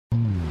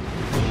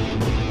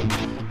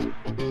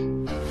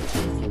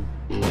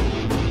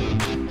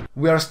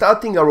We are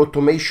starting our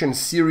automation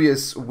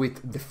series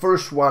with the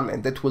first one,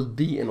 and that will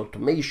be an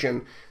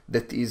automation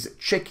that is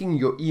checking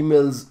your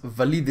emails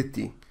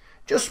validity,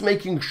 just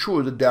making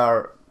sure that they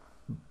are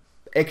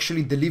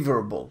actually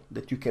deliverable,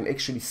 that you can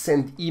actually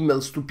send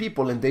emails to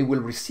people and they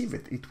will receive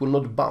it. It will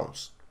not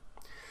bounce.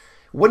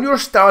 When you're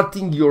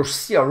starting your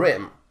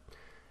CRM,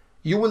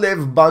 you will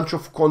have a bunch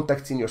of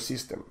contacts in your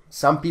system.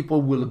 Some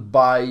people will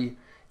buy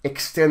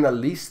external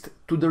lists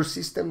to their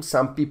system.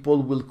 Some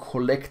people will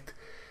collect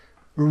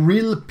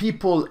real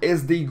people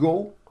as they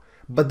go.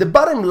 But the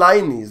bottom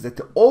line is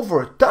that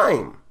over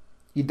time,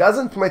 it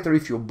doesn't matter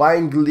if you're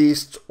buying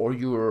lists or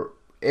you're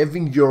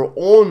having your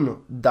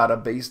own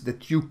database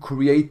that you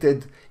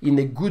created in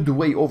a good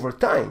way over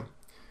time.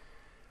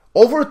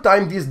 Over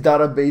time, this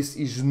database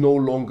is no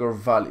longer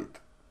valid.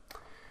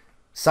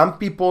 Some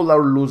people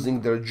are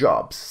losing their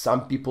jobs.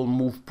 Some people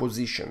move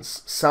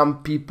positions.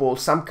 Some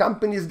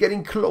companies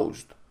getting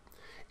closed.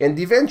 And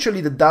eventually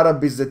the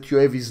database that you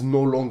have is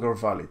no longer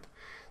valid.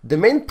 The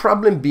main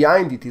problem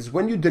behind it is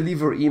when you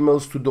deliver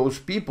emails to those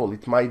people,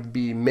 it might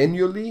be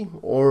manually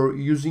or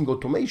using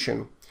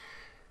automation,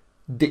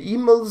 the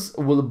emails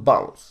will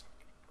bounce.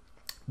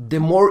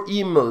 The more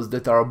emails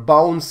that are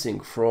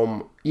bouncing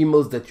from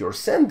emails that you're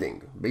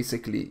sending,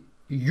 basically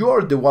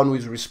you're the one who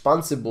is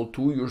responsible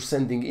to who you're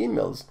sending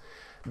emails,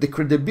 the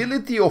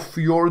credibility of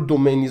your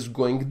domain is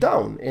going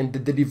down and the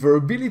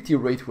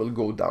deliverability rate will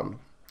go down,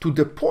 to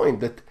the point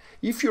that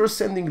if you're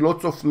sending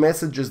lots of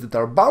messages that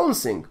are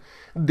bouncing,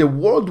 the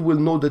world will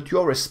know that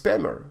you're a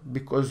spammer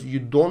because you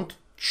don't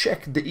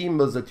check the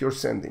emails that you're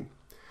sending.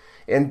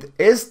 And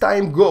as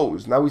time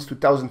goes, now it's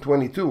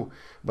 2022,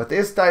 but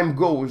as time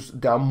goes,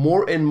 there are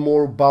more and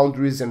more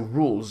boundaries and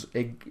rules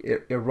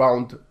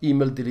around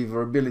email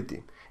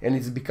deliverability, and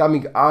it's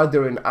becoming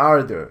harder and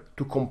harder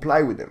to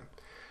comply with them.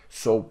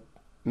 So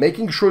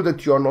making sure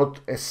that you are not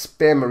a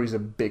spammer is a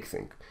big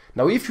thing.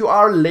 Now, if you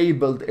are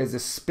labeled as a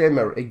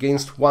spammer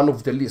against one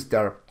of the lists, there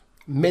are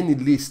many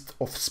lists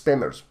of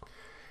spammers.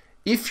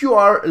 If you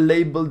are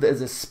labeled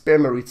as a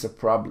spammer, it's a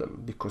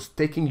problem because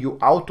taking you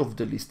out of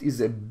the list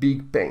is a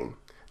big pain,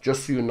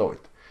 just so you know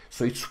it.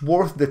 So it's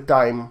worth the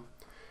time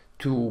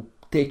to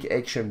take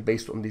action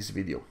based on this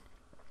video.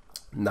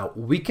 Now,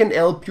 we can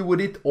help you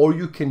with it, or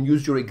you can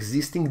use your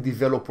existing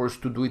developers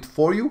to do it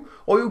for you,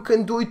 or you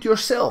can do it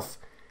yourself.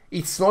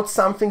 It's not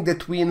something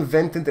that we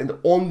invented and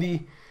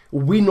only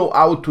we know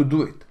how to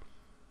do it.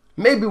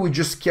 Maybe we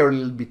just care a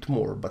little bit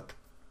more, but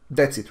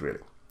that's it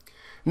really.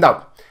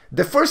 Now,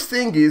 the first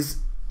thing is,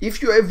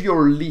 if you have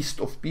your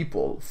list of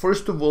people,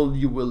 first of all,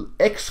 you will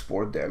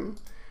export them.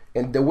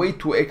 And the way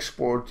to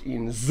export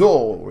in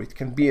Zoho, or it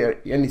can be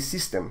any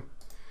system,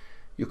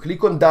 you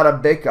click on data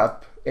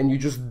backup and you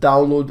just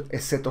download a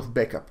set of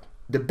backup.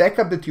 The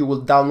backup that you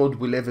will download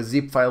will have a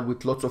zip file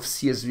with lots of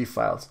CSV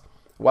files.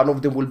 One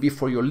of them will be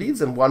for your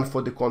leads and one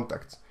for the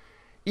contacts.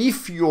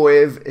 If you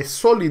have a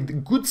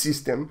solid, good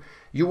system,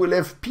 you will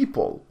have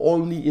people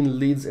only in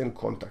leads and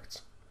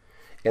contacts.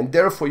 And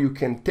therefore you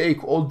can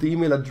take all the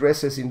email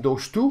addresses in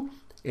those two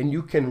and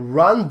you can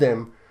run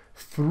them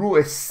through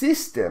a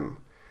system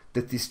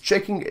that is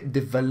checking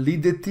the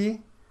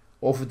validity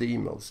of the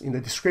emails. In the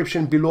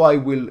description below, I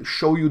will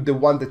show you the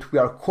one that we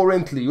are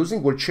currently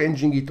using. We're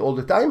changing it all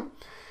the time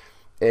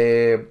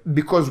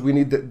because we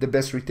need the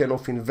best return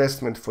of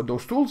investment for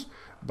those tools,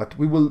 but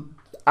we will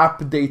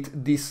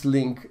update this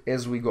link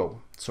as we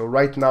go. So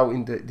right now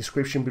in the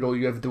description below,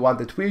 you have the one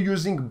that we're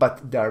using,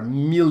 but there are a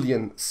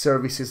million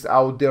services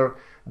out there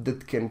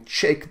that can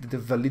check the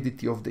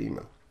validity of the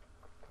email.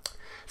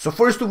 So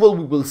first of all,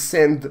 we will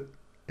send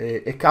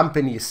a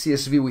company a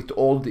CSV with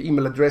all the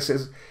email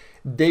addresses.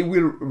 They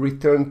will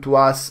return to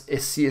us a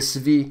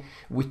CSV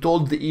with all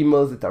the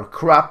emails that are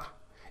crap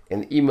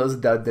and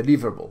emails that are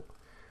deliverable.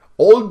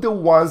 All the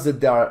ones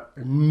that are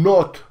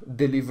not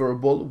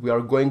deliverable, we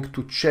are going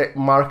to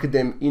mark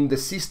them in the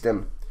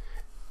system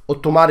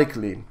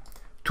automatically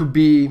to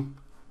be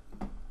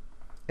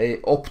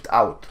a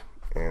opt-out.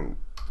 And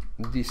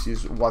this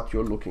is what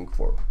you're looking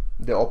for,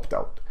 the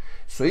opt-out.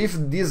 So if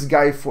this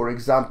guy, for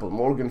example,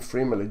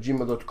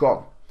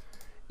 morganfreeman@gmail.com,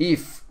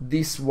 if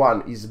this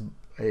one is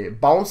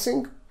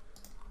bouncing,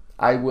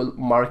 I will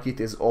mark it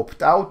as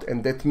opt-out,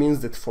 and that means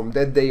that from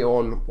that day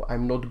on,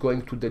 I'm not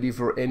going to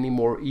deliver any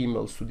more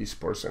emails to this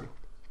person.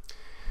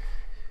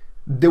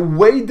 The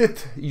way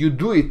that you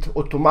do it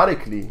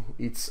automatically,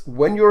 it's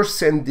when you're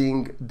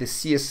sending the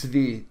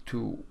CSV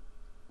to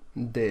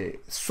the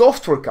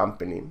software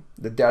company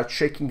that they are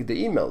checking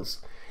the emails,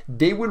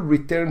 they will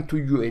return to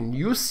you a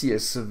new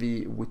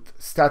CSV with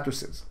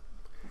statuses.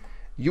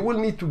 You will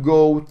need to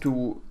go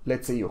to,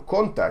 let's say, your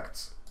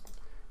contacts.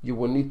 You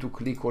will need to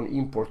click on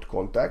import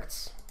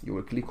contacts. You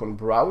will click on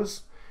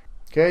browse.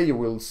 Okay, you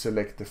will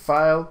select the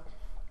file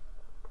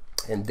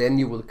and then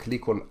you will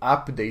click on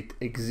update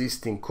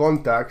existing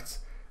contacts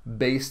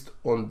based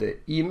on the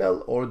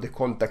email or the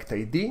contact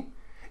ID,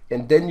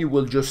 and then you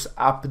will just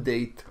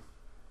update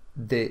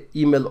the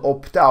email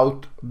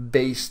opt-out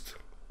based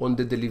on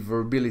the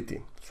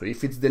deliverability. So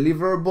if it's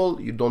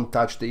deliverable, you don't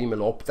touch the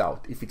email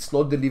opt-out. If it's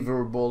not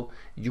deliverable,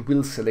 you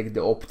will select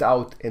the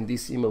opt-out and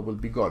this email will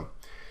be gone.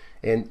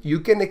 And you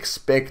can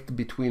expect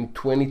between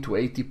 20 to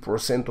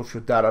 80% of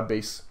your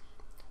database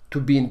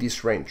to be in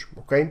this range,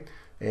 okay?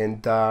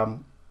 And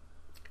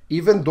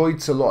even though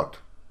it's a lot,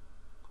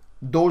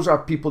 those are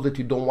people that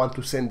you don't want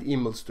to send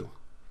emails to,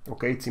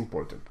 okay? It's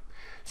important.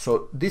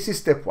 So this is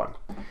step one.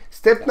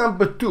 Step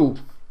number two,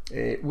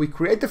 we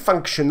create a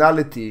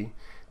functionality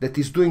that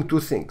is doing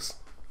two things.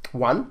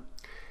 One,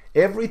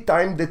 every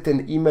time that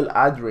an email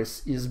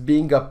address is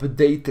being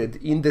updated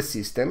in the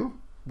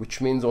system, which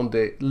means on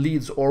the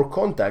leads or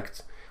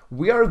contacts,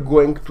 we are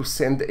going to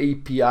send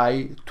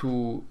API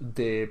to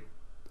the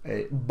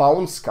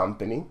bounce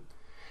company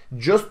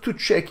just to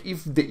check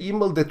if the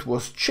email that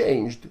was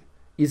changed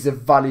is a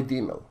valid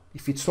email.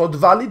 If it's not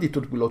valid,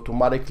 it will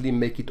automatically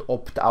make it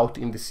opt out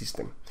in the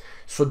system.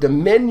 So the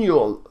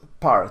manual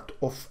part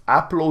of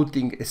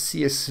uploading a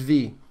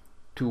CSV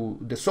to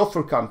the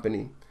software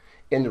company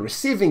and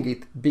receiving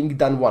it being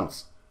done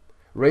once.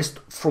 Rest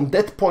from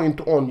that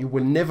point on, you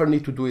will never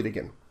need to do it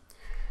again.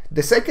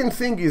 The second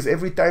thing is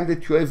every time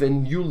that you have a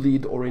new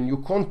lead or a new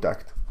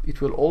contact,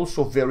 it will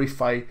also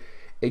verify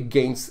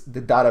against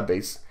the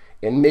database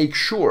and make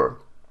sure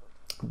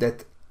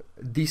that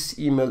this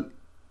email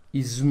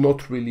is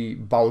not really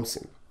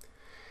bouncing.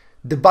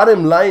 The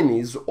bottom line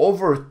is,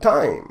 over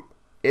time,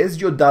 as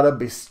your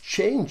database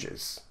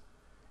changes,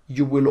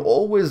 you will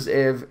always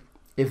have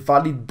a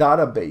valid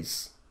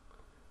database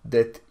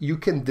that you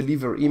can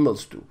deliver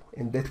emails to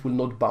and that will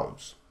not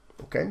bounce,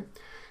 okay?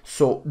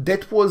 So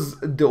that was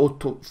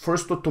the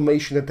first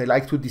automation that I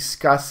like to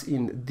discuss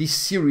in this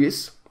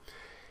series.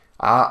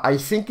 I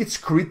think it's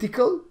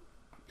critical,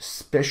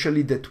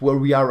 especially that where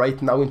we are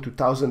right now in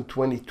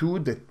 2022,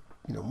 that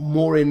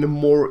more and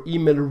more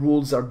email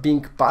rules are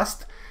being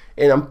passed,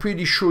 and I'm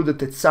pretty sure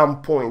that at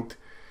some point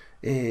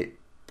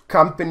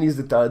companies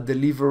that are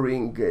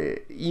delivering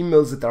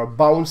emails that are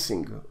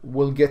bouncing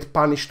will get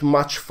punished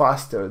much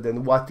faster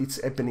than what it's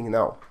happening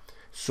now.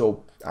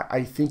 So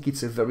I think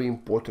it's a very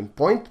important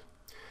point.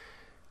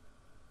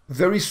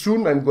 Very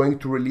soon I'm going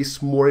to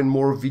release more and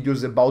more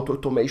videos about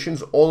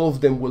automations. All of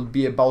them will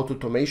be about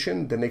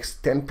automation, the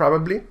next 10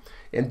 probably,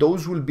 and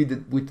those will be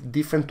with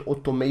different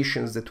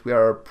automations that we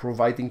are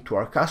providing to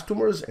our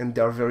customers, and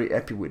they are very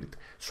happy with it.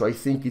 So I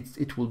think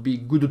it will be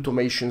good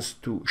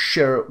automations to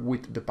share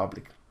with the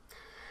public.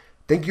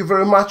 Thank you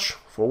very much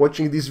for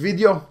watching this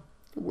video.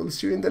 We'll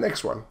see you in the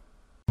next one.